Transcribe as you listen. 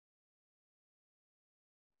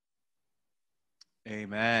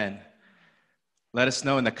Amen. Let us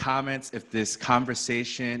know in the comments if this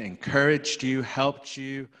conversation encouraged you, helped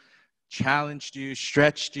you, challenged you,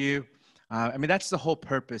 stretched you. That's the whole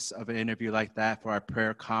purpose of an interview like that for our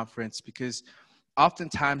prayer conference, because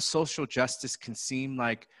oftentimes social justice can seem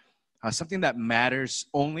like something that matters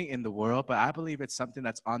only in the world, but I believe it's something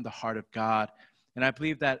that's on the heart of God. And I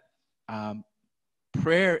believe that um,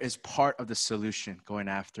 prayer is part of the solution going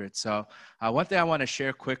after it. So one thing I want to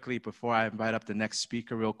share quickly before I invite up the next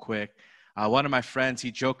speaker real quick. One of my friends, he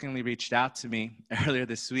jokingly reached out to me earlier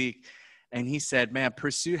this week, and he said, man,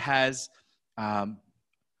 Pursuit has,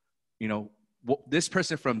 this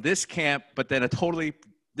person from this camp, but then a totally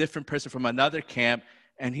different person from another camp.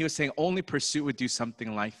 And he was saying only Pursuit would do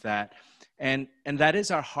something like that. And that is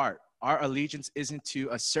our heart. Our allegiance isn't to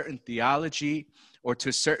a certain theology or to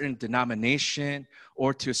a certain denomination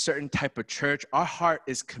or to a certain type of church. Our heart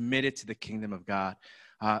is committed to the kingdom of God.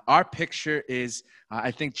 Our picture is,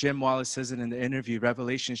 I think Jim Wallace says it in the interview,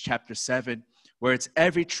 Revelations chapter 7, where it's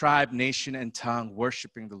every tribe, nation, and tongue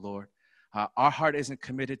worshiping the Lord. Our heart isn't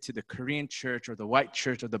committed to the Korean church or the white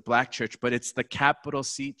church or the black church, but it's the capital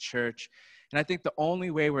C church. And I think the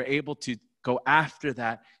only way we're able to go after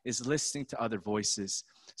that is listening to other voices.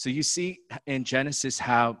 So you see in Genesis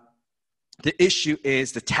how the issue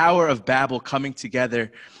is the Tower of Babel coming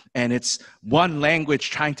together, and it's one language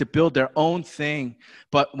trying to build their own thing.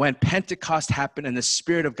 But when Pentecost happened and the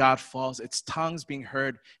Spirit of God falls, it's tongues being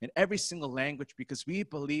heard in every single language, because we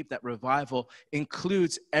believe that revival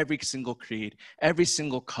includes every single creed, every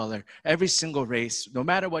single color, every single race, no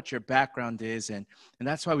matter what your background is. And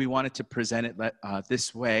that's why we wanted to present it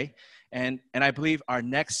this way. And I believe our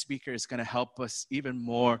next speaker is going to help us even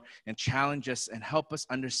more and challenge us and help us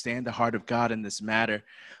understand the heart of God in this matter.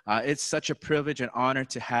 It's such a privilege and honor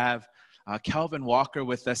to have Kelvin Walker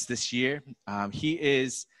with us this year. He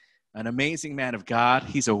is an amazing man of God.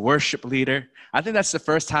 He's a worship leader. I think that's the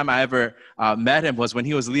first time I ever met him was when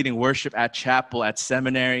he was leading worship at chapel, at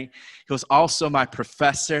seminary. He was also my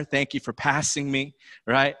professor. Thank you for passing me,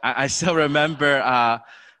 right? I still remember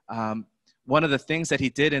one of the things that he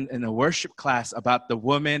did in a worship class about the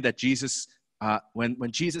woman that Jesus,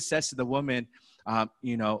 when Jesus says to the woman,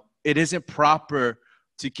 it isn't proper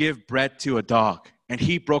to give bread to a dog. And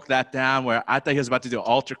he broke that down where I thought he was about to do an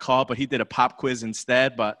altar call, but he did a pop quiz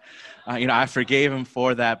instead. But, I forgave him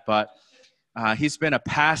for that. But he's been a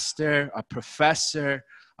pastor, a professor,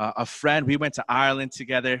 a friend. We went to Ireland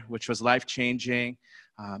together, which was life-changing.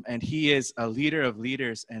 And he is a leader of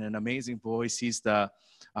leaders and an amazing voice. He's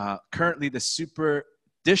currently the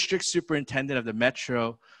district superintendent of the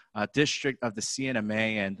Metro District of the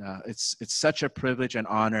CNMA. And it's such a privilege and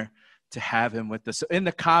honor to have him with us. So in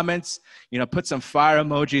the comments, put some fire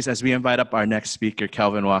emojis as we invite up our next speaker,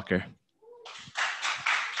 Kelvin Walker.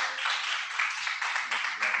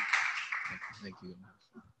 Thank you.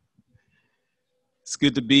 It's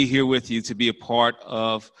good to be here with you, to be a part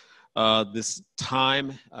of this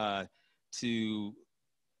time, to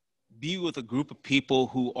be with a group of people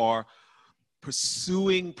who are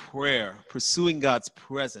pursuing prayer, pursuing God's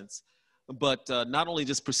presence, but not only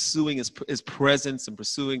just pursuing his presence and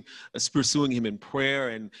pursuing him in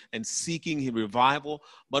prayer and seeking his revival,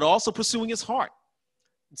 but also pursuing his heart.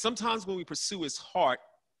 And sometimes when we pursue his heart,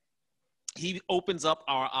 he opens up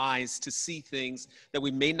our eyes to see things that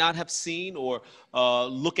we may not have seen, or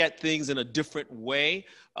look at things in a different way.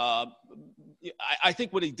 I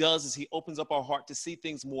think what he does is he opens up our heart to see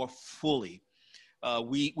things more fully.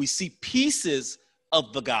 We see pieces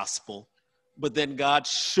of the gospel, but then God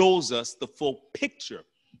shows us the full picture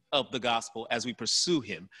of the gospel as we pursue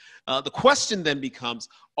him. The question then becomes,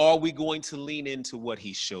 are we going to lean into what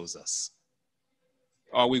he shows us?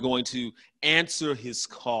 Are we going to answer his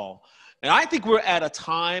call? And I think we're at a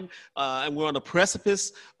time, and we're on the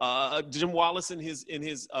precipice. Jim Wallace, in his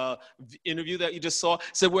interview that you just saw,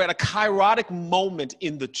 said we're at a kairotic moment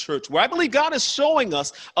in the church where I believe God is showing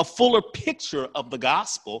us a fuller picture of the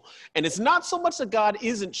gospel. And it's not so much that God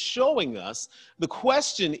isn't showing us. The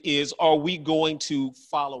question is, are we going to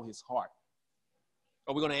follow his heart?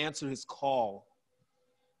 Are we going to answer his call?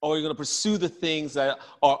 Or are you going to pursue the things that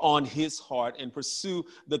are on his heart and pursue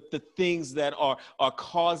the things that are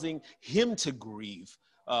causing him to grieve?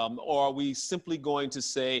 Or are we simply going to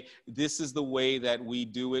say, this is the way that we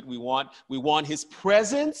do it? We want his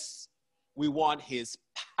presence. We want his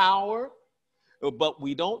power. But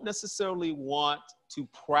we don't necessarily want to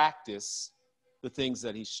practice the things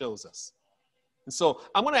that he shows us. And so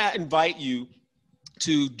I'm going to invite you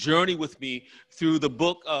to journey with me through the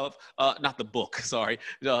book of, not the book, sorry,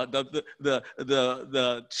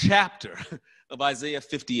 the chapter of Isaiah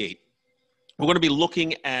 58. We're going to be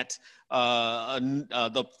looking at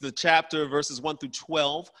the chapter verses 1 through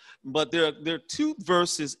 12, but there are two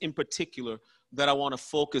verses in particular that I want to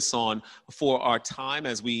focus on for our time.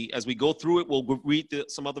 As we go through it, we'll read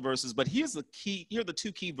some other verses, but here are the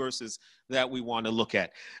two key verses that we want to look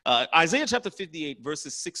at. Isaiah chapter 58,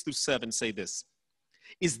 verses 6 through 7 say this: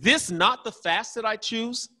 "Is this not the fast that I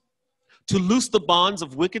choose? To loose the bonds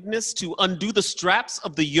of wickedness, to undo the straps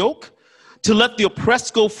of the yoke, to let the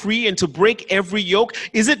oppressed go free, and to break every yoke?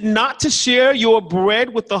 Is it not to share your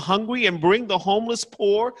bread with the hungry and bring the homeless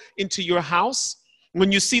poor into your house?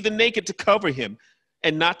 When you see the naked, to cover him,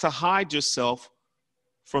 and not to hide yourself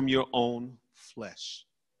from your own flesh."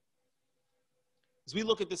 As we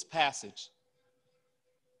look at this passage,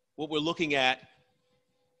 what we're looking at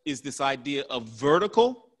is this idea of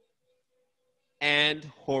vertical and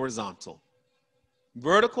horizontal.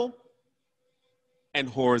 Vertical and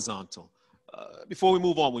horizontal. Before we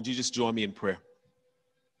move on, would you just join me in prayer?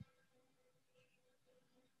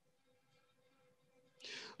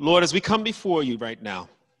 Lord, as we come before you right now,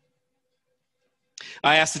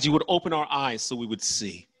 I ask that you would open our eyes so we would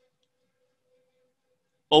see.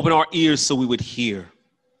 Open our ears so we would hear.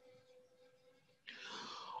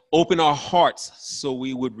 Open our hearts so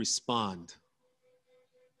we would respond.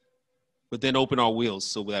 But then open our wills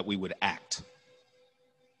so that we would act.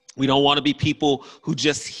 We don't want to be people who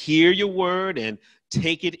just hear your word and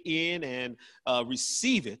take it in and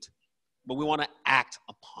receive it, but we want to act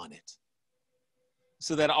upon it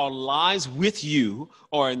so that our lives with you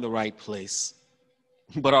are in the right place,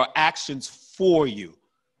 but our actions for you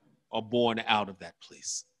are born out of that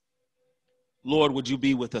place. Lord, would you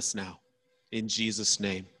be with us now? In Jesus'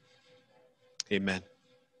 name, amen.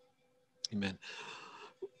 Amen.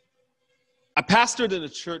 I pastored in a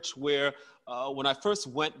church where when I first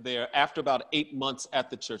went there, after about 8 months at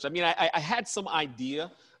the church, I had some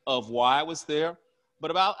idea of why I was there,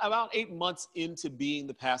 but about 8 months into being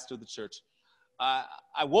the pastor of the church,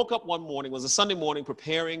 I woke up one morning, it was a Sunday morning,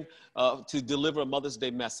 preparing to deliver a Mother's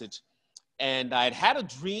Day message, and I had a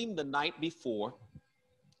dream the night before,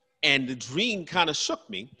 and the dream kind of shook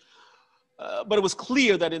me, but it was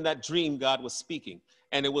clear that in that dream God was speaking,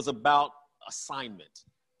 and it was about assignment.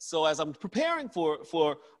 So as I'm preparing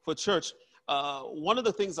for church, one of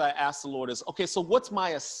the things I asked the Lord is, okay, so what's my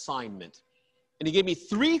assignment? And he gave me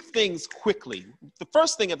 3 things quickly. The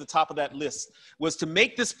first thing at the top of that list was to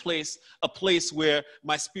make this place a place where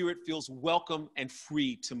my spirit feels welcome and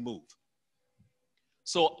free to move.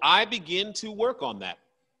 So I begin to work on that.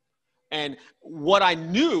 And what I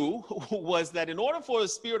knew was that in order for the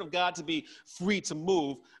Spirit of God to be free to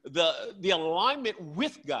move, the alignment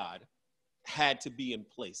with God had to be in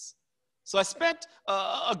place. So I spent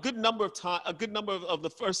a good number of the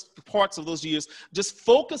first parts of those years just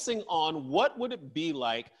focusing on what would it be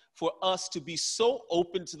like for us to be so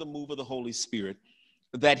open to the move of the Holy Spirit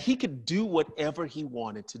that he could do whatever he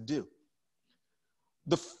wanted to do.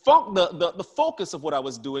 The focus of what I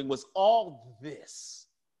was doing was all this: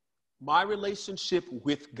 my relationship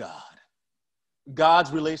with God,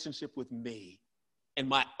 God's relationship with me, and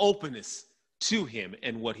my openness to him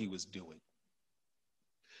and what he was doing.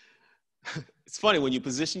 It's funny when you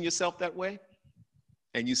position yourself that way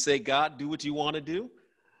and you say, God, do what you want to do.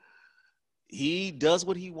 He does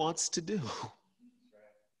what he wants to do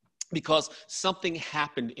because something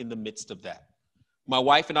happened in the midst of that. My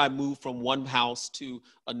wife and I moved from one house to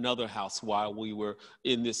another house while we were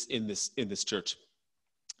in this church.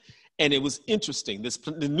 And it was interesting.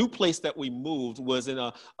 The new place that we moved was in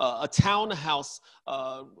a townhouse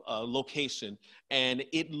location. And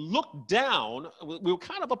it looked down, we were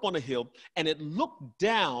kind of up on a hill, and it looked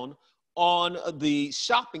down on the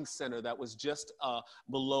shopping center that was just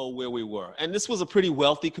below where we were. And this was a pretty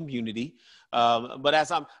wealthy community. But as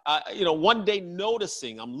I'm, one day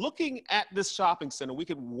noticing, I'm looking at this shopping center, we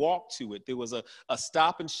could walk to it. There was a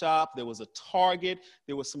Stop and Shop, there was a Target,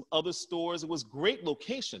 there were some other stores. It was a great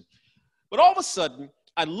location. But all of a sudden,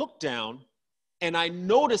 I looked down and I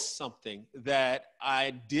noticed something that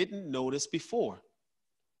I didn't notice before.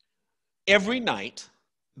 Every night,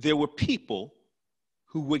 there were people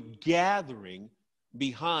who were gathering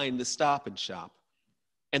behind the Stop and Shop.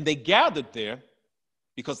 And they gathered there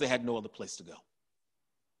because they had no other place to go.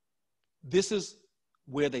 This is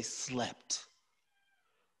where they slept.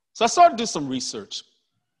 So I started to do some research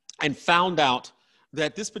and found out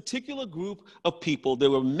that this particular group of people, there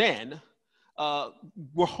were men,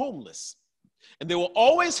 were homeless. And they were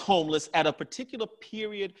always homeless at a particular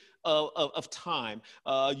period of time,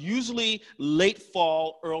 usually late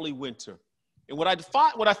fall, early winter. And what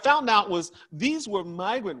I found out was these were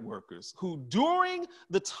migrant workers who, during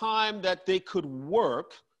the time that they could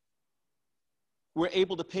work, were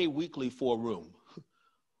able to pay weekly for a room.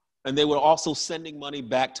 And they were also sending money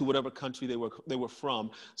back to whatever country they were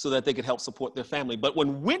from so that they could help support their family. But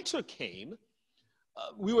when winter came,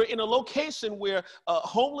 we were in a location where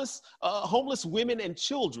homeless women and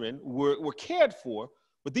children were cared for,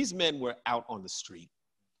 but these men were out on the street.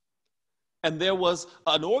 And there was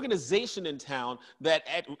an organization in town that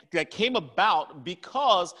came about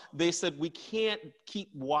because they said, we can't keep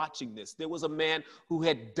watching this. There was a man who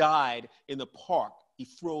had died in the park. He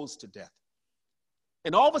froze to death.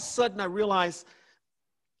 And all of a sudden I realized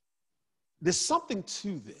there's something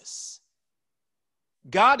to this.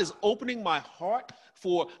 God is opening my heart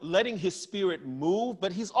for letting his spirit move,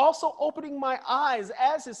 but he's also opening my eyes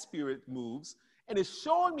as his spirit moves and is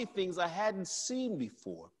showing me things I hadn't seen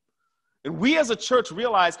before. And we as a church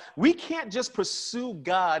realize we can't just pursue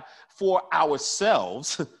God for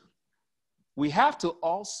ourselves. We have to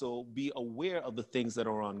also be aware of the things that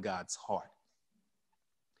are on God's heart.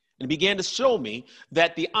 And he began to show me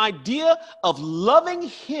that the idea of loving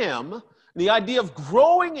him, the idea of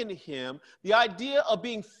growing in him, the idea of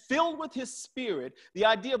being filled with his spirit, the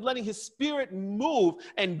idea of letting his spirit move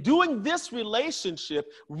and doing this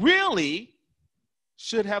relationship really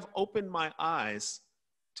should have opened my eyes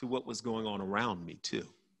to what was going on around me too.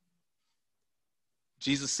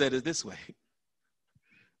 Jesus said it this way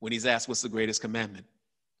when he's asked what's the greatest commandment.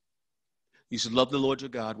 You should love the Lord your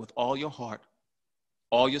God with all your heart,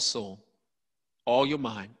 all your soul, all your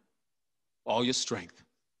mind, all your strength.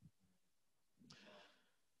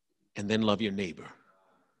 And then love your neighbor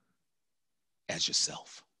as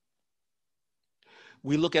yourself.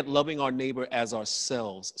 We look at loving our neighbor as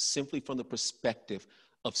ourselves simply from the perspective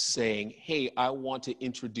of saying, hey, I want to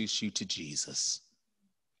introduce you to Jesus.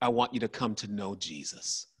 I want you to come to know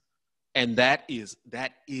Jesus. And that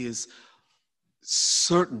is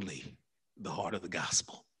certainly the heart of the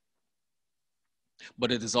gospel.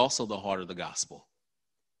 But it is also the heart of the gospel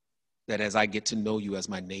that as I get to know you as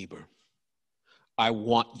my neighbor, I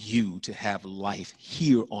want you to have life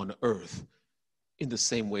here on earth in the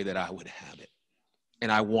same way that I would have it.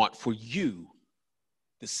 And I want for you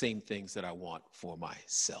the same things that I want for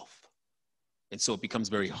myself. And so it becomes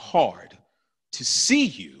very hard to see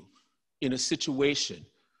you in a situation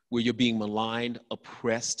where you're being maligned,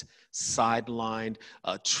 oppressed, sidelined,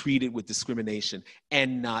 treated with discrimination,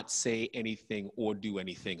 and not say anything or do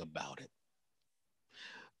anything about it.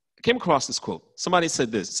 I came across this quote. Somebody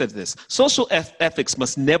said this, social ethics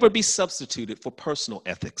must never be substituted for personal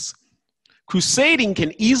ethics. Crusading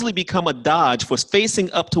can easily become a dodge for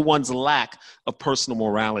facing up to one's lack of personal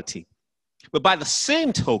morality. But by the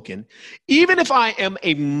same token, even if I am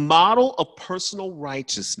a model of personal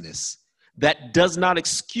righteousness, that does not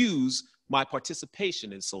excuse my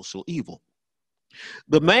participation in social evil.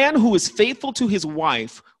 The man who is faithful to his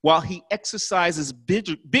wife while he exercises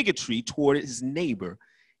bigotry toward his neighbor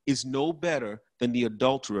is no better than the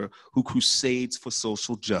adulterer who crusades for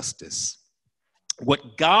social justice.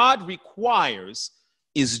 What God requires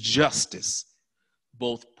is justice,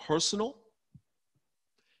 both personal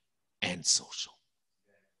and social.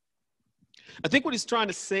 I think what he's trying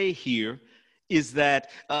to say here is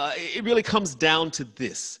that it really comes down to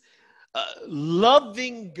this.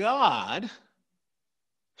 Loving God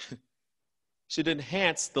should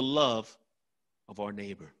enhance the love of our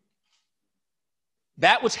neighbor.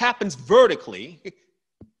 That which happens vertically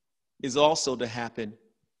is also to happen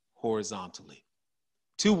horizontally.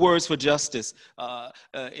 Two words for justice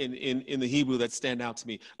in the Hebrew that stand out to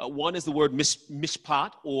me. One is the word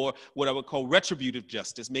mishpat, or what I would call retributive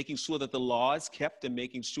justice, making sure that the law is kept and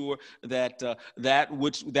making sure that that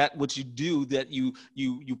which you do, that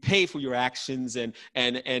you pay for your actions and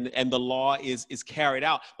the law is carried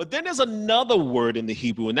out. But then there's another word in the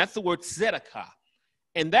Hebrew, and that's the word tzedakah.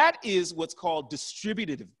 And that is what's called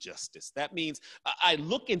distributive justice. That means I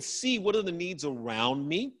look and see what are the needs around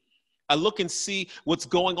me. I look and see what's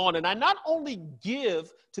going on. And I not only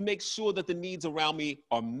give to make sure that the needs around me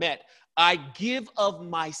are met, I give of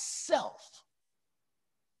myself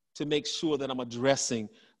to make sure that I'm addressing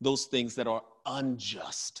those things that are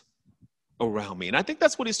unjust around me. And I think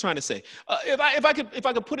that's what he's trying to say. If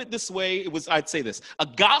I could put it this way, I'd say this: a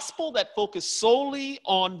gospel that focused solely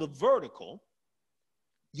on the vertical,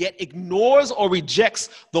 yet ignores or rejects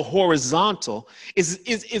the horizontal,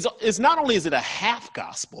 is not only is it a half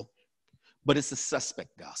gospel, but it's a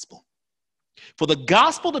suspect gospel. For the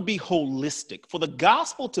gospel to be holistic, for the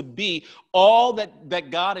gospel to be all that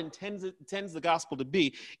God intends the gospel to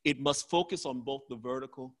be, it must focus on both the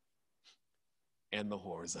vertical and the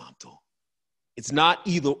horizontal. It's not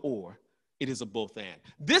either or. It is a both and.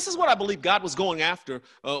 This is what I believe God was going after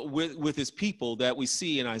with his people that we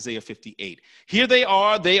see in Isaiah 58. Here they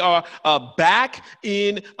are back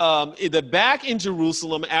in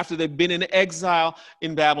Jerusalem after they've been in exile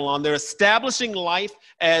in Babylon. They're establishing life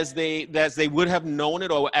as they would have known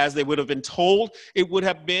it, or as they would have been told it would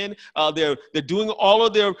have been. They're doing all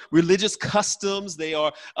of their religious customs. They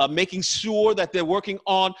are making sure that they're working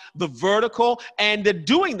on the vertical, and they're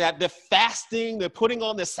doing that. They're fasting. They're putting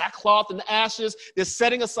on their sackcloth and ashes. They're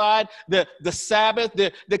setting aside the Sabbath.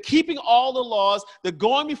 They're keeping all the laws. They're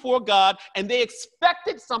going before God, and they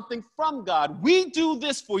expected something from God. We do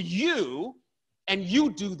this for you, and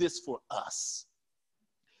you do this for us.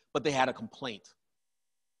 But they had a complaint.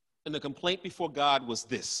 And the complaint before God was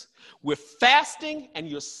this: we're fasting and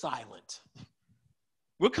you're silent.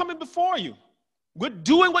 We're coming before you. We're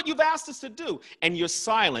doing what you've asked us to do, and you're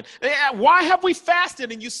silent. Why have we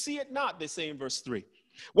fasted and you see it not? They say in verse 3.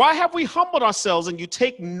 Why have we humbled ourselves and you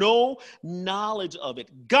take no knowledge of it?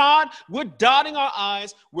 God, we're dotting our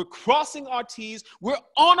I's, we're crossing our T's, we're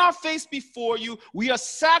on our face before you, we are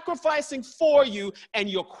sacrificing for you, and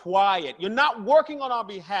you're quiet. You're not working on our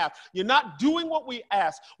behalf. You're not doing what we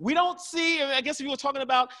ask. We don't see, I guess if you were talking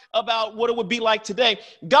about what it would be like today,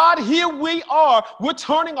 God, here we are. We're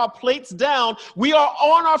turning our plates down. We are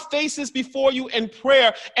on our faces before you in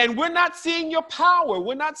prayer, and we're not seeing your power.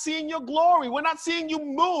 We're not seeing your glory. We're not seeing you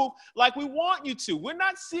move like we want you to. We're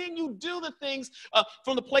not seeing you do the things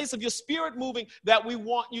from the place of your spirit moving that we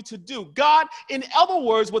want you to do. God, in other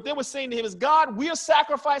words, what they were saying to him is, God, we are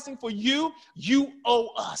sacrificing for you. You owe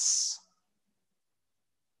us.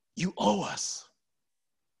 You owe us.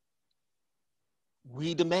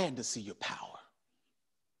 We demand to see your power.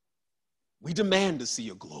 We demand to see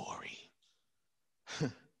your glory.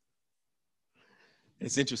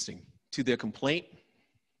 It's interesting. To their complaint,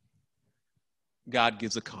 God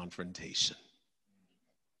gives a confrontation.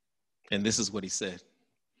 And this is what he said.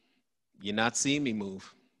 You're not seeing me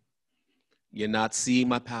move. You're not seeing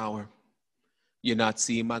my power. You're not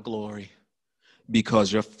seeing my glory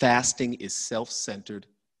because your fasting is self-centered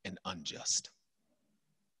and unjust.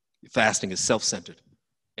 Your fasting is self-centered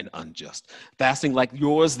and unjust. Fasting like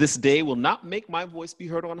yours this day will not make my voice be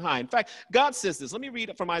heard on high. In fact, God says this. Let me read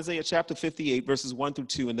it from Isaiah chapter 58, verses 1 through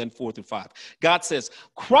 2, and then 4 through 5. God says,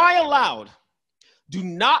 cry aloud. Do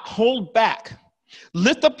not hold back.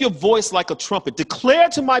 Lift up your voice like a trumpet. Declare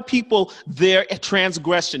to my people their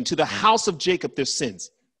transgression, to the house of Jacob their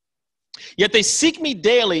sins. Yet they seek me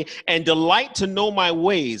daily and delight to know my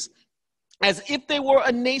ways, as if they were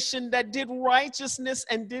a nation that did righteousness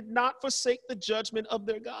and did not forsake the judgment of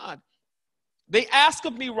their God. They ask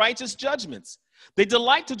of me righteous judgments. They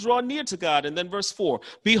delight to draw near to God. And then verse 4,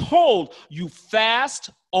 behold, you fast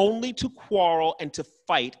only to quarrel and to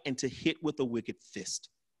fight and to hit with a wicked fist.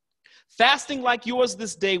 Fasting like yours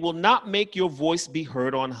this day will not make your voice be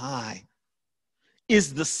heard on high.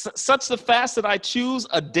 Is such the fast that I choose,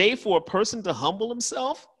 a day for a person to humble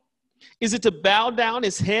himself? Is it to bow down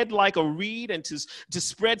his head like a reed and to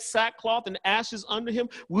spread sackcloth and ashes under him?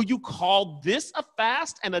 Will you call this a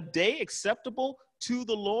fast and a day acceptable to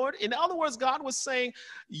the Lord? In other words, God was saying,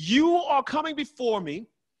 you are coming before me.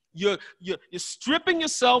 You're stripping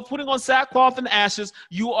yourself, putting on sackcloth and ashes.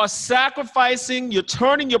 You are sacrificing. You're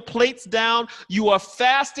turning your plates down. You are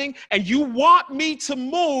fasting, and you want me to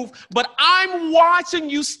move, but I'm watching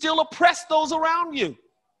you still oppress those around you.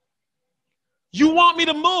 You want me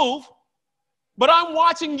to move, but I'm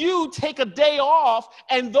watching you take a day off,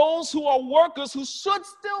 and those who are workers who should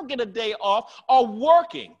still get a day off are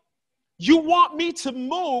working. You want me to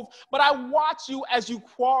move, but I watch you as you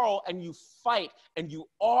quarrel and you fight and you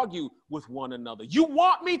argue with one another. You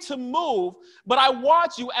want me to move, but I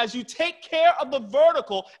watch you as you take care of the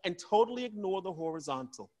vertical and totally ignore the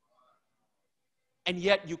horizontal. And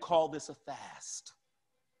yet you call this a fast.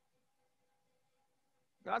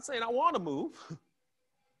 God's saying, I want to move,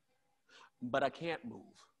 but I can't move.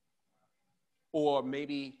 Or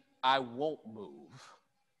maybe I won't move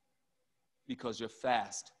because your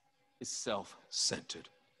fast is self-centered.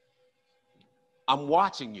 I'm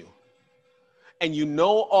watching you, and you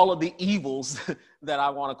know all of the evils that I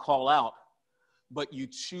want to call out, but you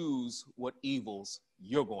choose what evils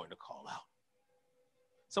you're going to call out.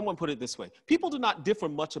 Someone put it this way: people do not differ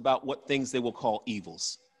much about what things they will call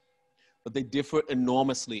evils, but they differ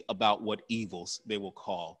enormously about what evils they will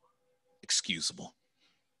call excusable.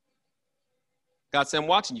 God said, I'm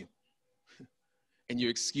watching you, and you're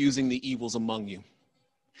excusing the evils among you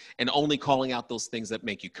and only calling out those things that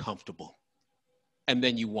make you comfortable. And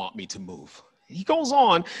then you want me to move. He goes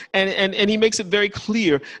on and he makes it very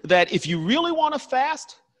clear that if you really want to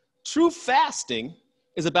fast, true fasting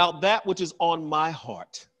is about that which is on my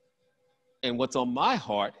heart. And what's on my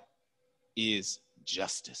heart is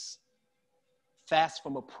justice. Fast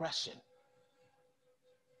from oppression.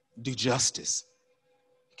 Do justice.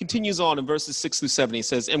 He continues on in verses 6 through 7. He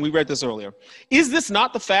says, and we read this earlier, is this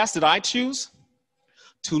not the fast that I choose?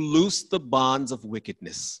 To loose the bonds of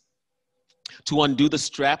wickedness, to undo the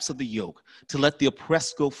straps of the yoke, to let the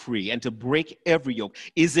oppressed go free, and to break every yoke.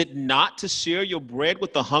 Is it not to share your bread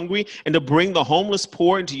with the hungry and to bring the homeless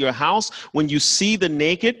poor into your house when you see the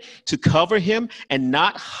naked, to cover him and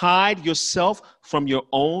not hide yourself from your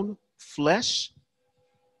own flesh?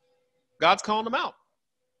 God's calling them out.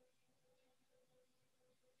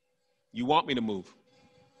 You want me to move.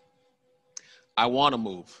 I want to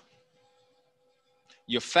move.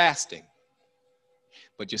 You're fasting,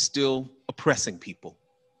 but you're still oppressing people.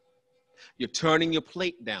 You're turning your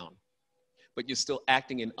plate down, but you're still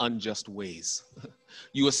acting in unjust ways.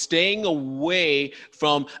 You are staying away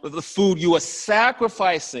from the food. You are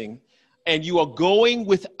sacrificing, and you are going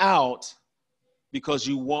without because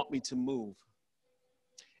you want me to move.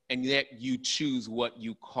 And yet you choose what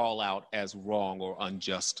you call out as wrong or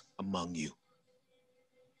unjust among you.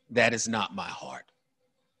 That is not my heart.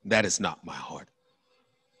 That is not my heart.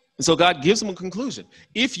 And so God gives them a conclusion.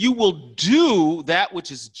 If you will do that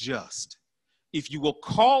which is just, if you will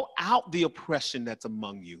call out the oppression that's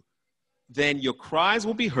among you, then your cries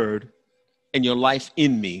will be heard and your life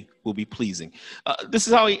in me will be pleasing. This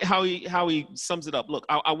is how he sums it up. Look,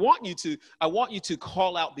 I want you to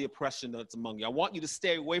call out the oppression that's among you. I want you to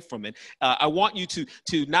stay away from it. I want you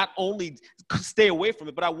to not only stay away from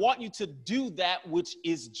it, but I want you to do that which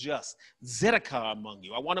is just. Tzedakah among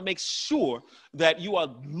you. I want to make sure that you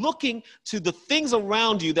are looking to the things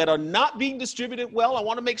around you that are not being distributed well. I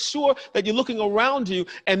want to make sure that you're looking around you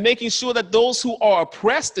and making sure that those who are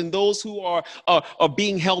oppressed and those who are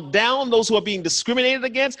being held down, those who are being discriminated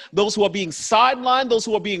against, those who are being sidelined, those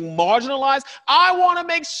who are being marginalized. I want to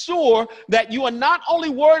make sure that you are not only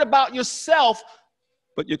worried about yourself,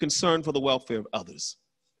 but you're concerned for the welfare of others.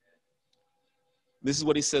 This is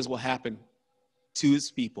what he says will happen to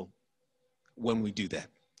his people when we do that.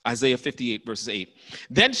 Isaiah 58 verses 8.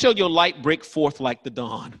 Then shall your light break forth like the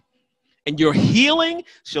dawn, and your healing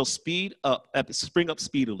shall spring up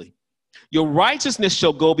speedily. Your righteousness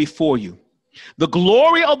shall go before you. The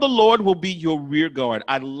glory of the Lord will be your rear guard.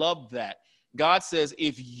 I love that. God says,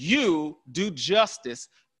 if you do justice,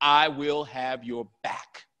 I will have your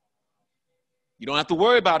back. You don't have to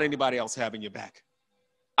worry about anybody else having your back.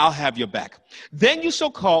 I'll have your back. Then you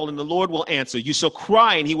shall call and the Lord will answer. You shall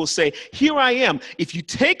cry and he will say, here I am. If you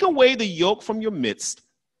take away the yoke from your midst,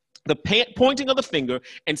 the pointing of the finger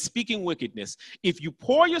and speaking wickedness, if you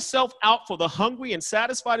pour yourself out for the hungry and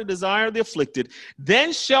satisfy the desire of the afflicted,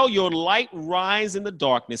 then shall your light rise in the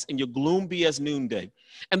darkness and your gloom be as noonday.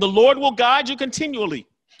 And the Lord will guide you continually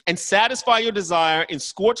and satisfy your desire in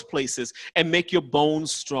scorched places and make your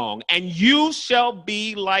bones strong. And you shall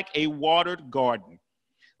be like a watered garden,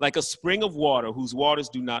 like a spring of water whose waters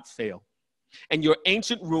do not fail. And your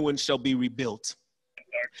ancient ruins shall be rebuilt.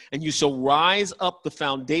 And you shall rise up the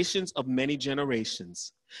foundations of many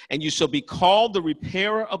generations. And you shall be called the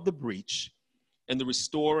repairer of the breach and the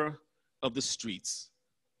restorer of the streets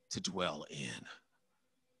to dwell in.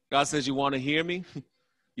 God says, you want to hear me?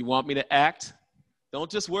 You want me to act?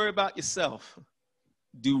 Don't just worry about yourself.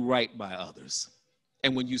 Do right by others.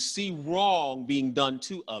 And when you see wrong being done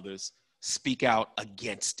to others, speak out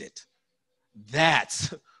against it.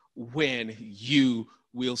 That's when you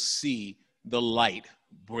will see the light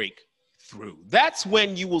break through. That's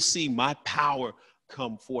when you will see my power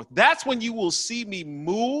come forth. That's when you will see me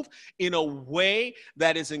move in a way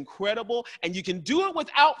that is incredible. And you can do it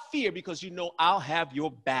without fear because you know I'll have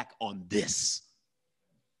your back on this.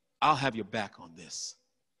 I'll have your back on this.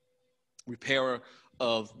 Repairer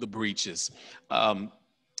of the breaches.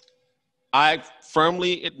 I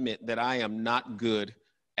firmly admit that I am not good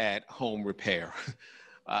at home repair.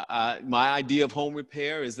 My idea of home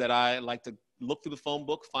repair is that I like to look through the phone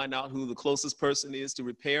book, find out who the closest person is to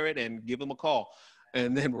repair it and give them a call,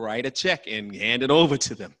 and then write a check and hand it over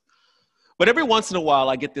to them. But every once in a while,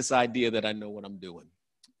 I get this idea that I know what I'm doing.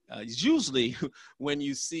 It's usually when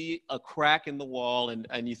you see a crack in the wall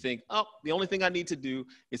and you think, oh, the only thing I need to do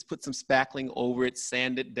is put some spackling over it,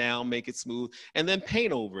 sand it down, make it smooth, and then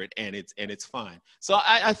paint over it, and it's fine. So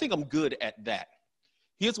I think I'm good at that.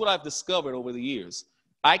 Here's what I've discovered over the years.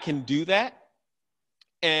 I can do that,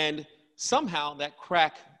 and somehow that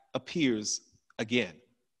crack appears again.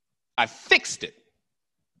 I fixed it.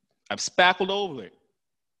 I've spackled over it.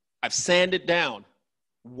 I've sanded down.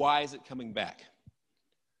 Why is it coming back?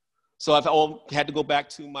 So I've had to go back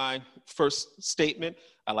to my first statement.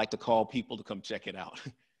 I like to call people to come check it out.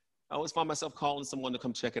 I always find myself calling someone to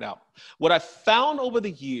come check it out. What I've found over the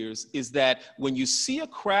years is that when you see a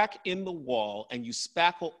crack in the wall and you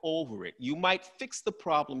spackle over it, you might fix the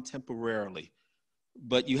problem temporarily,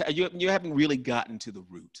 but you haven't really gotten to the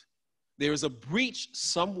root. There is a breach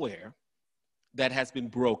somewhere that has been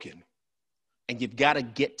broken, and you've got to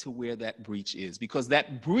get to where that breach is, because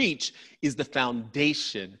that breach is the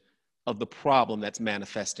foundation of the problem that's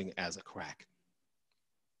manifesting as a crack.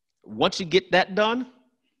 Once you get that done,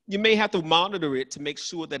 you may have to monitor it to make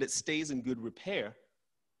sure that it stays in good repair,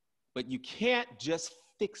 but you can't just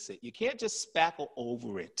fix it. You can't just spackle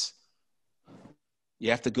over it. You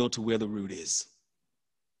have to go to where the root is,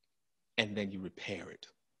 and then you repair it.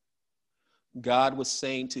 God was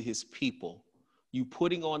saying to his people, you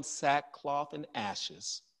putting on sackcloth and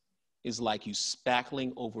ashes is like you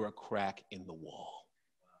spackling over a crack in the wall.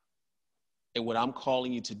 And what I'm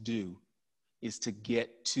calling you to do is to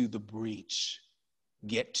get to the breach,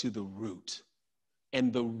 get to the root.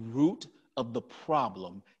 And the root of the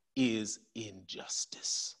problem is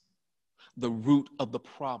injustice. The root of the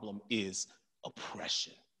problem is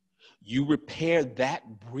oppression. You repair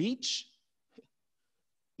that breach,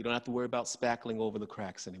 you don't have to worry about spackling over the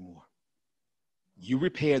cracks anymore. You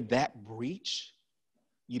repair that breach,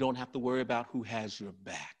 you don't have to worry about who has your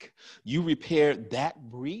back. You repair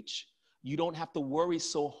that breach, you don't have to worry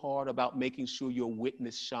so hard about making sure your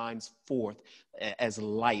witness shines forth as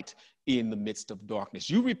light in the midst of darkness.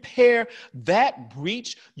 You repair that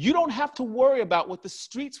breach, you don't have to worry about what the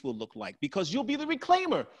streets will look like, because you'll be the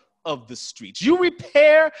reclaimer of the streets. You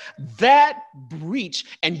repair that breach,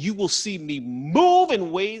 and you will see me move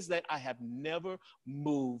in ways that I have never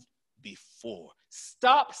moved before.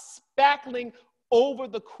 Stop spackling over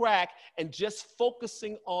the crack and just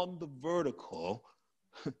focusing on the vertical.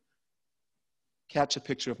 Catch a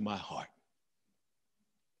picture of my heart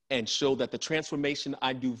and show that the transformation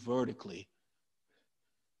I do vertically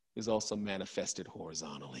is also manifested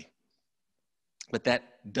horizontally. But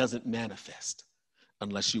that doesn't manifest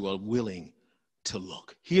unless you are willing to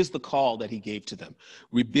look. Here's the call that he gave to them: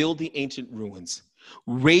 rebuild the ancient ruins,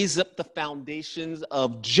 raise up the foundations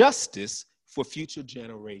of justice for future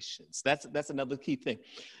generations. That's another key thing.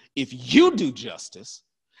 If you do justice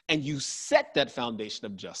and you set that foundation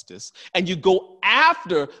of justice and you go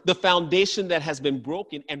after the foundation that has been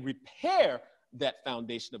broken and repair that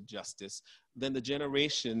foundation of justice, then the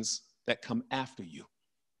generations that come after you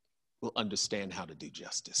will understand how to do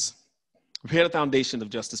justice. Repair the foundation of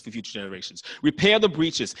justice for future generations. Repair the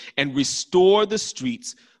breaches and restore the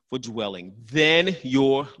streets for dwelling. Then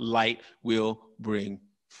your light will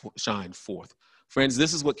shine forth. Friends,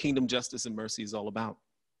 this is what kingdom justice and mercy is all about.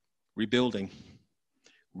 Rebuilding,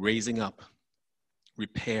 raising up,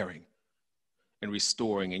 repairing, and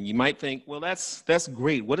restoring. And you might think, well, that's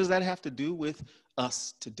great. What does that have to do with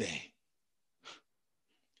us today?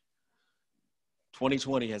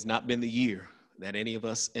 2020 has not been the year that any of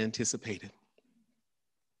us anticipated.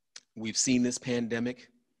 We've seen this pandemic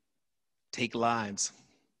take lives.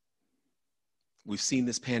 We've seen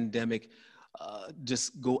this pandemic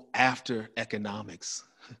just go after economics.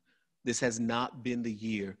 This has not been the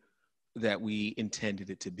year that we intended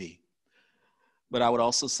it to be. But I would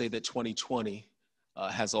also say that 2020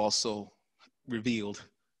 has also revealed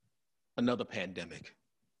another pandemic.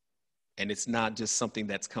 And it's not just something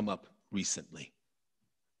that's come up recently.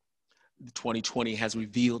 2020 has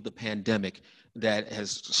revealed the pandemic that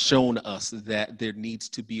has shown us that there needs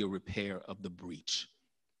to be a repair of the breach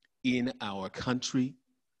in our country,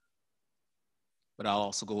 but I'll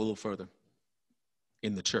also go a little further,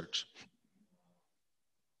 in the church.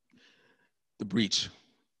 The breach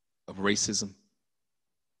of racism,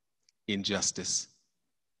 injustice,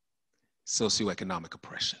 socioeconomic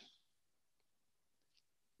oppression.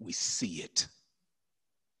 We see it.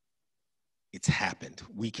 It's happened.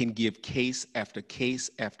 We can give case after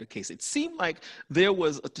case after case. It seemed like there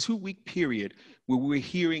was a 2-week period where we were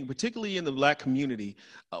hearing, particularly in the Black community,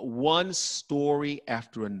 one story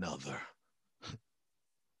after another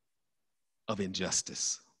of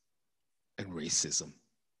injustice and racism.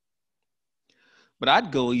 But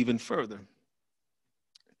I'd go even further.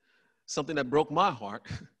 Something that broke my heart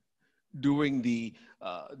during the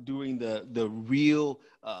real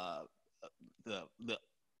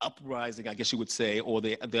uprising, I guess you would say, or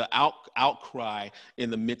the outcry in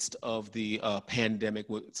the midst of the pandemic.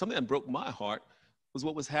 Something that broke my heart was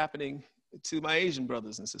what was happening to my Asian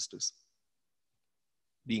brothers and sisters.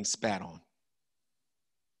 Being spat on,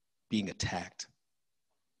 being attacked.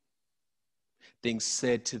 Things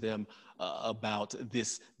said to them about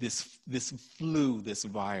this flu, this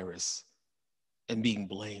virus, and being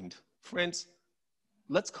blamed. Friends,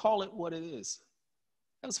 let's call it what it is.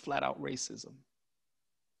 That was flat out racism.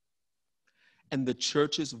 And the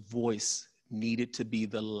church's voice needed to be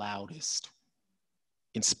the loudest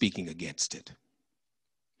in speaking against it.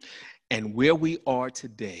 And where we are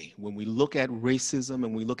today, when we look at racism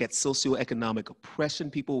and we look at socioeconomic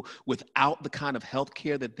oppression, people without the kind of health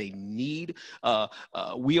care that they need,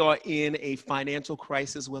 we are in a financial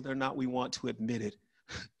crisis, whether or not we want to admit it.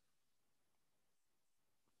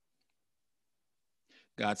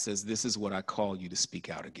 God says, this is what I call you to speak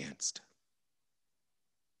out against.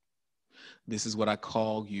 This is what I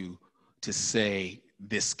call you to say,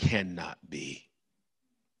 this cannot be.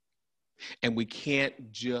 And we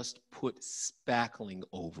can't just put spackling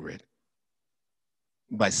over it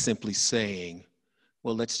by simply saying,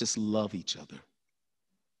 well, let's just love each other.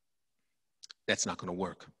 That's not going to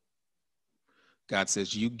work. God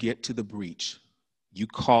says, you get to the breach. You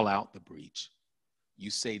call out the breach.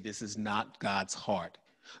 You say this is not God's heart.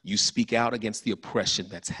 You speak out against the oppression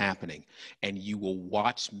that's happening, and you will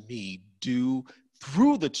watch me do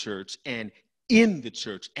through the church and in the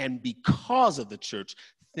church and because of the church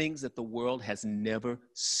things that the world has never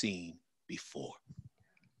seen before.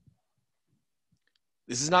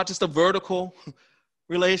 This is not just a vertical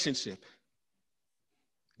relationship.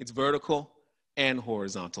 It's vertical and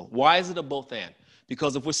horizontal. Why is it a both and?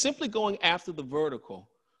 Because if we're simply going after the vertical,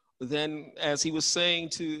 then as he was saying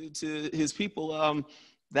to his people,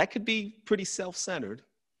 that could be pretty self-centered.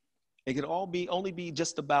 It could only be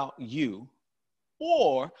just about you.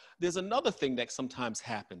 Or there's another thing that sometimes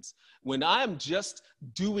happens. When I'm just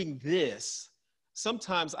doing this,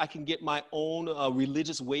 sometimes I can get my own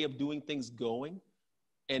religious way of doing things going,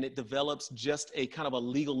 and it develops just a kind of a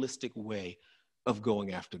legalistic way of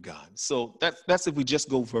going after God. So that's if we just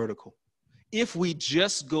go vertical. If we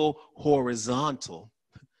just go horizontal,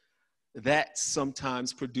 that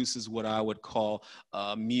sometimes produces what I would call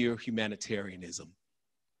mere humanitarianism.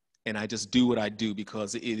 And I just do what I do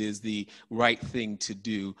because it is the right thing to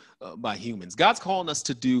do by humans. God's calling us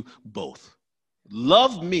to do both.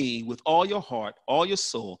 Love me with all your heart, all your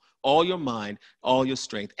soul, all your mind, all your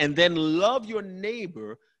strength, and then love your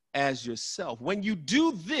neighbor as yourself. When you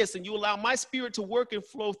do this and you allow my spirit to work and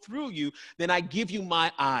flow through you, then I give you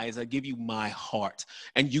my eyes, I give you my heart.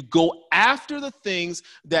 And you go after the things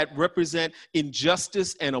that represent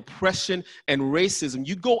injustice and oppression and racism.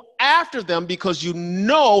 You go after them because you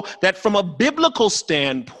know that from a biblical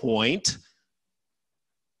standpoint,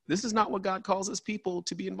 this is not what God calls his people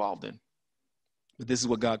to be involved in. But this is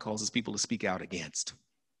what God calls his people to speak out against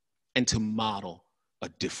and to model a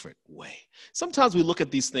different way. Sometimes we look at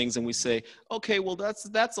these things and we say, okay, well, that's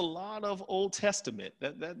a lot of Old Testament.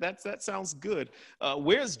 That sounds good.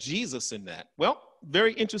 Where's Jesus in that? Well,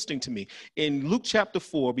 very interesting to me. In Luke chapter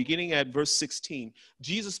 4, beginning at verse 16,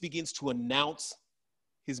 Jesus begins to announce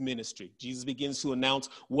his ministry. Jesus begins to announce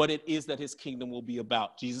what it is that his kingdom will be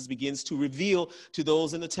about. Jesus begins to reveal to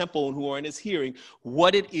those in the temple and who are in his hearing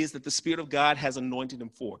what it is that the Spirit of God has anointed him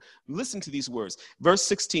for. Listen to these words. Verse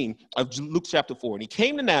 16 of Luke chapter 4. And he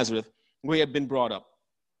came to Nazareth where he had been brought up.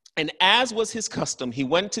 And as was his custom, he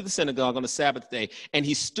went to the synagogue on the Sabbath day, and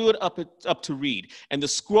he stood up to read. And the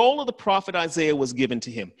scroll of the prophet Isaiah was given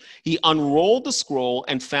to him. He unrolled the scroll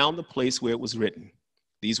and found the place where it was written.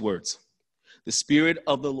 These words. The Spirit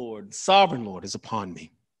of the Lord, the sovereign Lord, is upon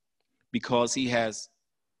me because he has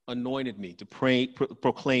anointed me to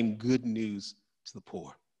proclaim good news to the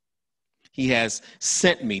poor. He has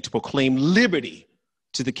sent me to proclaim liberty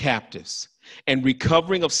to the captives and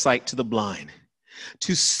recovering of sight to the blind,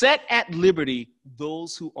 to set at liberty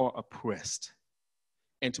those who are oppressed,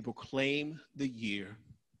 and to proclaim the year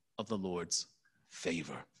of the Lord's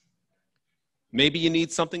favor. Maybe you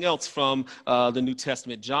need something else from the New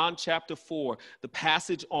Testament. John chapter 4, the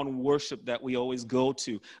passage on worship that we always go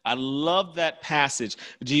to. I love that passage.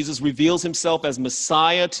 Jesus reveals himself as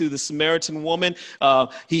Messiah to the Samaritan woman.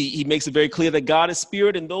 He makes it very clear that God is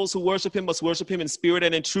spirit, and those who worship him must worship him in spirit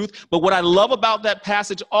and in truth. But what I love about that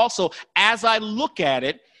passage also, as I look at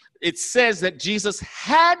it, it says that Jesus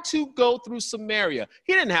had to go through Samaria.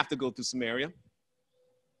 He didn't have to go through Samaria.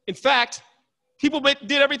 In fact, people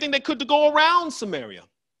did everything they could to go around Samaria.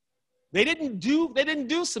 They didn't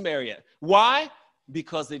do Samaria. Why?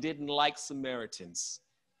 Because they didn't like Samaritans.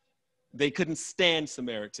 They couldn't stand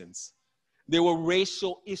Samaritans. There were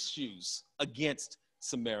racial issues against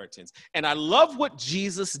Samaritans. And I love what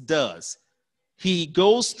Jesus does. He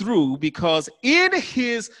goes through because in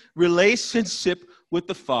his relationship with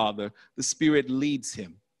the Father, the Spirit leads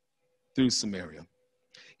him through Samaria.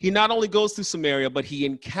 He not only goes through Samaria, but he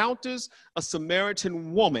encounters a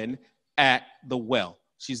Samaritan woman at the well.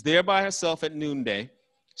 She's there by herself at noonday.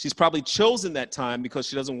 She's probably chosen that time because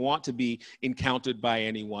she doesn't want to be encountered by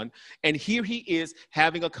anyone. And here he is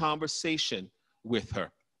having a conversation with her.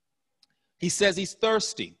 He says he's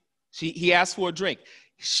thirsty. He asks for a drink.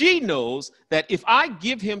 She knows that if I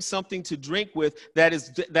give him something to drink with that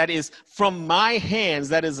is from my hands,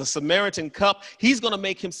 that is a Samaritan cup, he's going to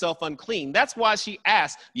make himself unclean. That's why she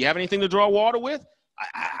asks, you have anything to draw water with?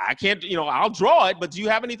 I can't, I'll draw it, but do you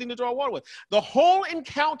have anything to draw water with? The whole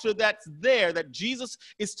encounter that's there that Jesus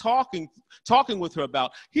is talking with her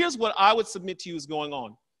about, here's what I would submit to you is going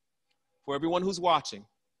on. For everyone who's watching,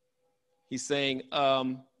 he's saying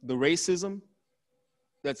the racism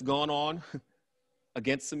that's gone on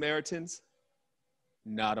against Samaritans,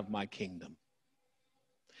 not of my kingdom.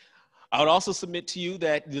 I would also submit to you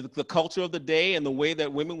that the culture of the day and the way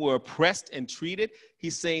that women were oppressed and treated,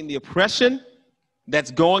 he's saying the oppression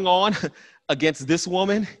that's going on against this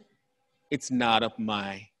woman, it's not of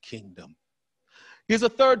my kingdom. Here's a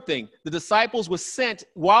third thing. The disciples were sent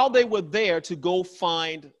while they were there to go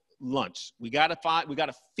find lunch. We got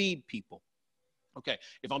to feed people. Okay,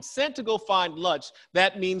 if I'm sent to go find lunch,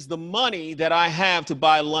 that means the money that I have to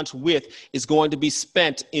buy lunch with is going to be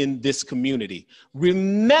spent in this community.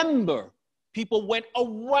 Remember, people went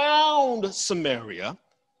around Samaria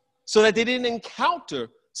so that they didn't encounter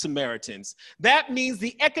Samaritans. That means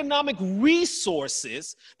the economic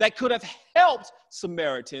resources that could have helped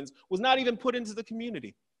Samaritans was not even put into the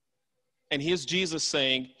community. And here's Jesus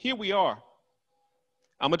saying, here we are.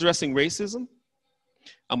 I'm addressing racism.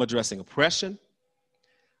 I'm addressing oppression.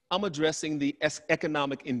 I'm addressing the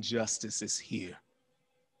economic injustices here.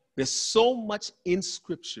 There's so much in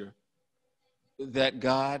Scripture that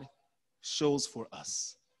God shows for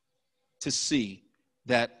us to see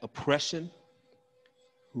that oppression,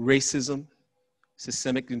 racism,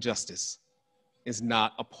 systemic injustice is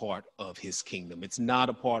not a part of his kingdom. It's not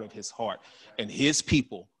a part of his heart. And his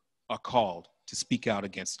people are called to speak out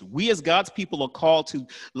against it. We as God's people are called to,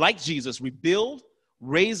 like Jesus, rebuild,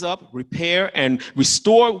 raise up, repair, and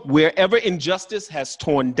restore wherever injustice has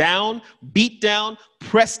torn down, beat down,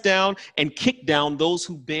 pressed down, and kicked down those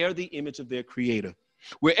who bear the image of their Creator.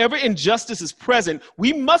 Wherever injustice is present,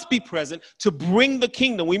 we must be present to bring the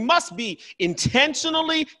kingdom. We must be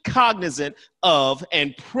intentionally cognizant of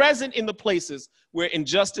and present in the places where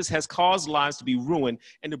injustice has caused lives to be ruined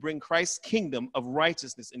and to bring Christ's kingdom of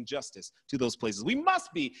righteousness and justice to those places. We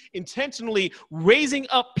must be intentionally raising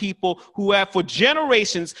up people who have for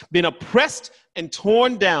generations been oppressed and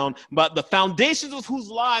torn down, but the foundations of whose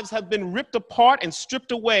lives have been ripped apart and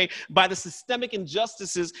stripped away by the systemic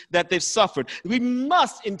injustices that they've suffered. We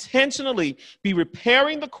must intentionally be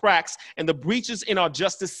repairing the cracks and the breaches in our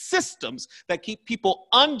justice systems that keep people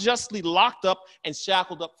unjustly locked up and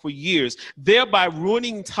shackled up for years, thereby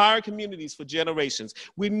ruining entire communities for generations.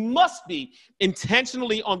 We must be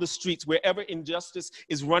intentionally on the streets wherever injustice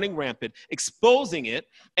is running rampant, exposing it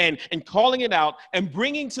and calling it out and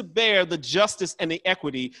bringing to bear the justice and the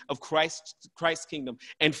equity of Christ's kingdom.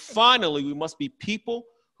 And finally, we must be people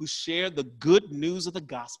who share the good news of the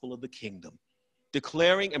gospel of the kingdom,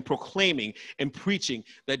 declaring and proclaiming and preaching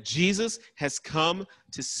that Jesus has come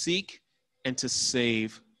to seek and to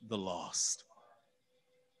save the lost.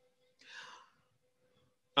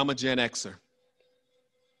 I'm a Gen Xer,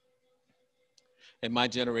 and my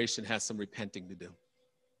generation has some repenting to do,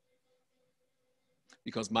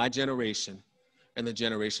 because my generation and the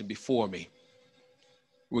generation before me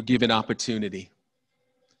were given opportunity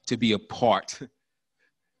to be a part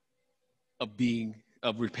of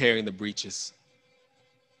repairing the breaches.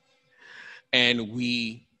 And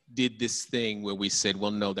we did this thing where we said,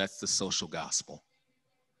 well, no, that's the social gospel.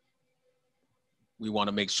 We want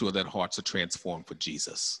to make sure that hearts are transformed for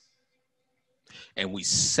Jesus. And we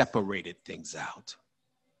separated things out.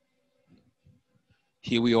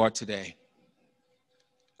 Here we are today.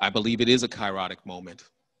 I believe it is a kairotic moment.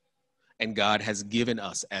 And God has given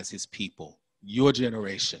us as his people, your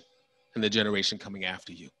generation and the generation coming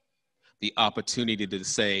after you, the opportunity to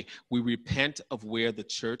say, we repent of where the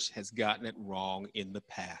church has gotten it wrong in the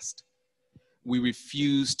past. We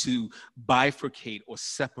refuse to bifurcate or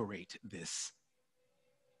separate this.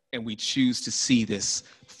 And we choose to see this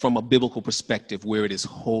from a biblical perspective where it is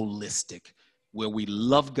holistic, where we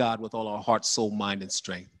love God with all our heart, soul, mind, and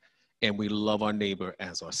strength, and we love our neighbor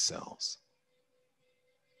as ourselves.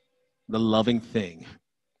 The loving thing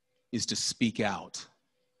is to speak out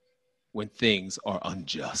when things are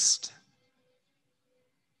unjust.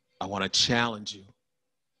 I want to challenge you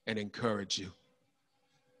and encourage you.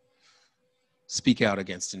 Speak out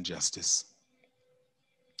against injustice.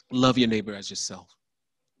 Love your neighbor as yourself.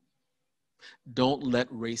 Don't let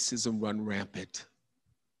racism run rampant.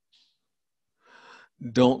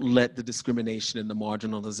 Don't let the discrimination and the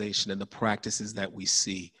marginalization and the practices that we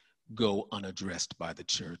see go unaddressed by the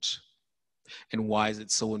church. And why is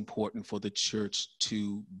it so important for the church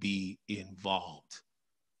to be involved?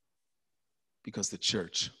 Because the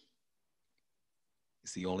church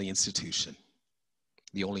is the only institution,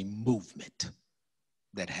 the only movement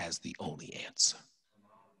that has the only answer.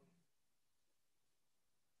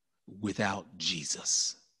 Without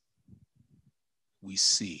Jesus, we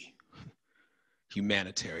see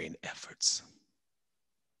humanitarian efforts.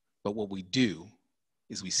 But what we do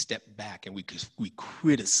is we step back and we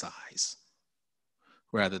criticize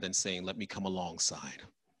rather than saying, let me come alongside.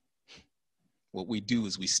 What we do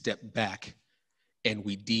is we step back and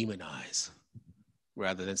we demonize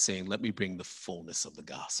rather than saying, let me bring the fullness of the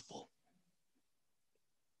gospel.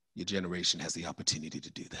 Your generation has the opportunity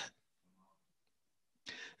to do that.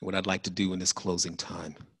 And what I'd like to do in this closing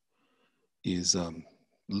time is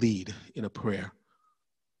lead in a prayer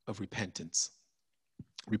of repentance.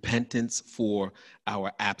 Repentance for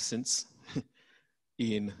our absence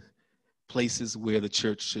in places where the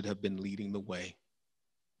church should have been leading the way.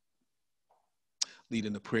 Lead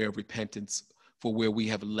in a prayer of repentance for where we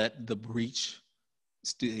have let the breach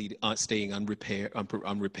staying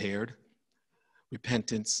unrepaired.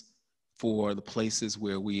 Repentance for the places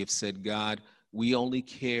where we have said, God, we only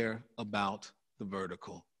care about the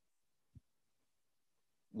vertical.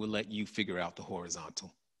 We'll let you figure out the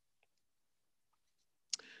horizontal.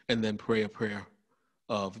 And then pray a prayer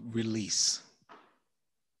of release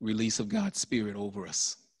of God's Spirit over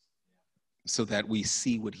us so that we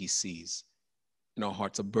see what he sees and our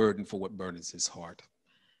hearts are burdened for what burdens his heart.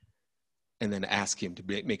 And then ask him to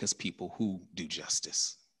make us people who do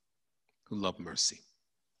justice, who love mercy,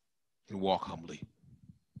 and walk humbly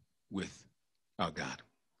with our God.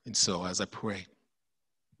 And so as I pray,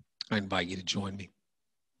 I invite you to join me.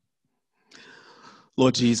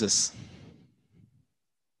 Lord Jesus,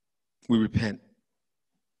 we repent.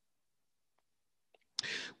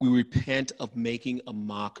 We repent of making a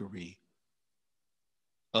mockery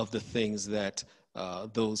of the things that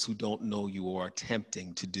those who don't know you are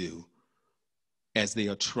attempting to do as they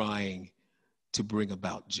are trying to bring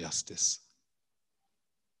about justice.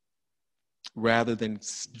 Rather than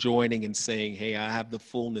joining and saying, hey, I have the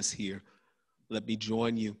fullness here, let me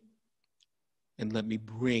join you and let me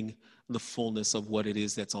bring the fullness of what it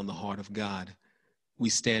is that's on the heart of God. We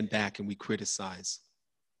stand back and we criticize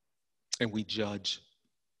and we judge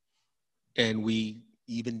and we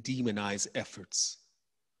even demonize efforts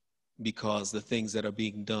because the things that are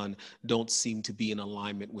being done don't seem to be in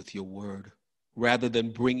alignment with your word. Rather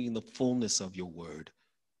than bringing the fullness of your word,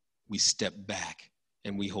 we step back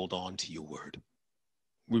and we hold on to your word.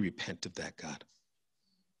 We repent of that, God.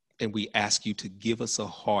 And we ask you to give us a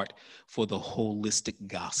heart for the holistic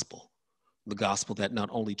gospel, the gospel that not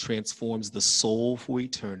only transforms the soul for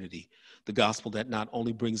eternity, the gospel that not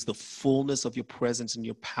only brings the fullness of your presence and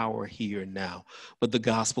your power here and now, but the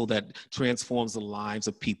gospel that transforms the lives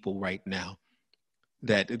of people right now.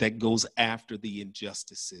 That goes after the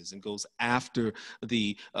injustices and goes after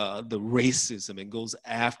the racism and goes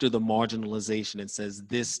after the marginalization and says,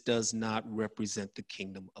 this does not represent the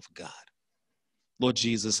kingdom of God. Lord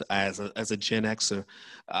Jesus, as a Gen Xer,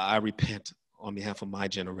 I repent on behalf of my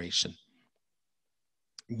generation.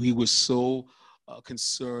 We were so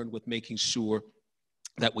concerned with making sure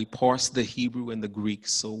that we parsed the Hebrew and the Greek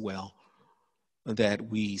so well that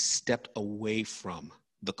we stepped away from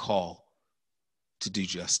the call to do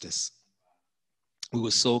justice. We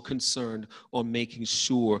were so concerned on making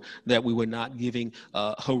sure that we were not giving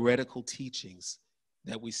heretical teachings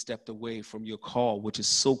that we stepped away from your call, which is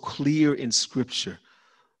so clear in Scripture,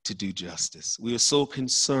 to do justice. We are so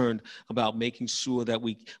concerned about making sure that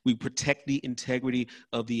we protect the integrity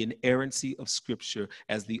of the inerrancy of Scripture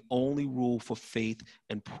as the only rule for faith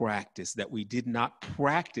and practice, that we did not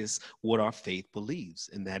practice what our faith believes,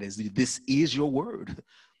 and that is, this is your word.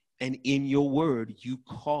 And in your word, you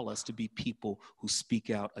call us to be people who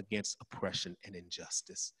speak out against oppression and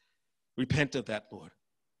injustice. Repent of that, Lord.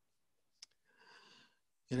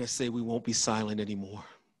 And I say we won't be silent anymore.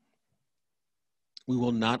 We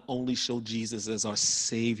will not only show Jesus as our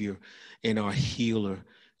Savior and our healer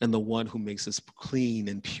and the one who makes us clean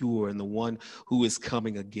and pure and the one who is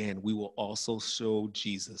coming again. We will also show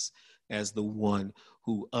Jesus as the one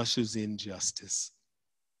who ushers in justice,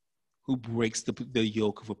 who breaks the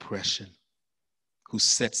yoke of oppression, who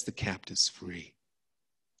sets the captives free.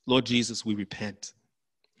 Lord Jesus, we repent.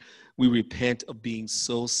 We repent of being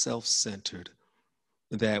so self-centered.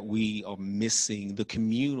 that we are missing the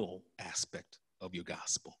communal aspect of your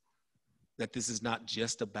gospel. That this is not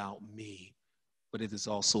just about me, but it is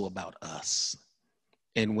also about us.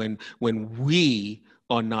 And when we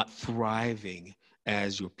are not thriving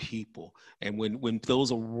as your people, and when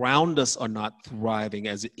those around us are not thriving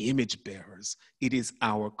as image bearers, it is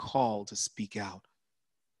our call to speak out.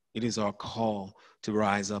 It is our call to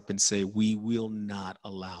rise up and say, we will not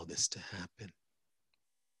allow this to happen.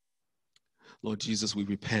 Lord Jesus, we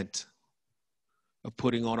repent of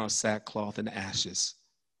putting on our sackcloth and ashes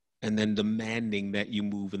and then demanding that you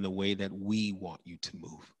move in the way that we want you to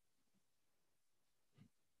move.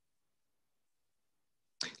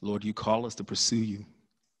 Lord, you call us to pursue you.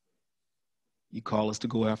 You call us to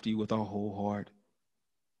go after you with our whole heart.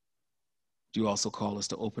 You also call us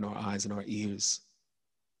to open our eyes and our ears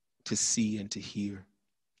to see and to hear.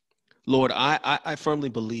 Lord, I firmly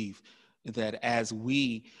believe that as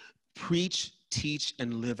we preach, teach,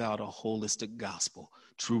 and live out a holistic gospel,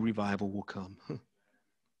 true revival will come.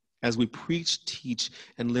 As we preach, teach,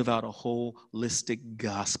 and live out a holistic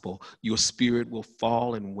gospel, your spirit will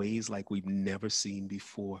fall in ways like we've never seen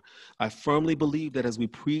before. I firmly believe that as we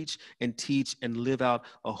preach and teach and live out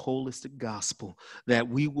a holistic gospel, that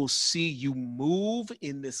we will see you move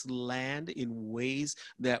in this land in ways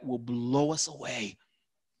that will blow us away.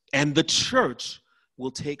 And the church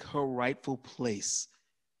will take her rightful place,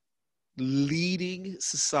 leading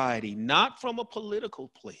society, not from a political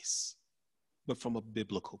place, but from a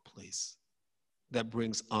biblical place that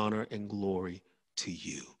brings honor and glory to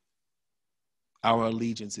you. Our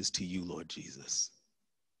allegiance is to you, Lord Jesus.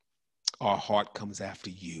 Our heart comes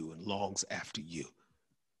after you and longs after you.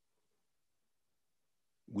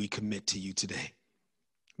 We commit to you today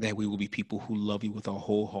that we will be people who love you with our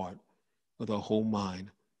whole heart, with our whole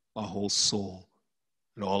mind, our whole soul,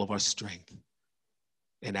 and all of our strength.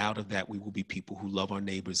 And out of that, we will be people who love our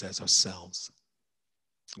neighbors as ourselves.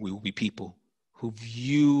 We will be people who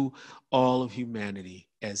view all of humanity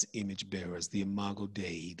as image bearers, the imago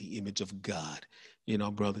Dei, the image of God in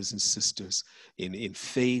our brothers and sisters, in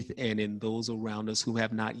faith and in those around us who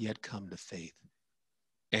have not yet come to faith.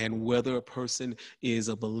 And whether a person is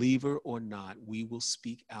a believer or not, we will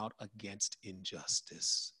speak out against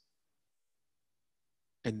injustice.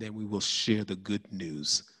 And then we will share the good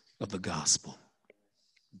news of the gospel.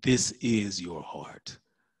 This is your heart.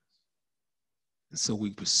 And so we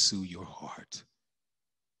pursue your heart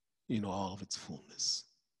in all of its fullness.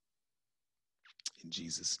 In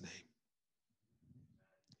Jesus' name.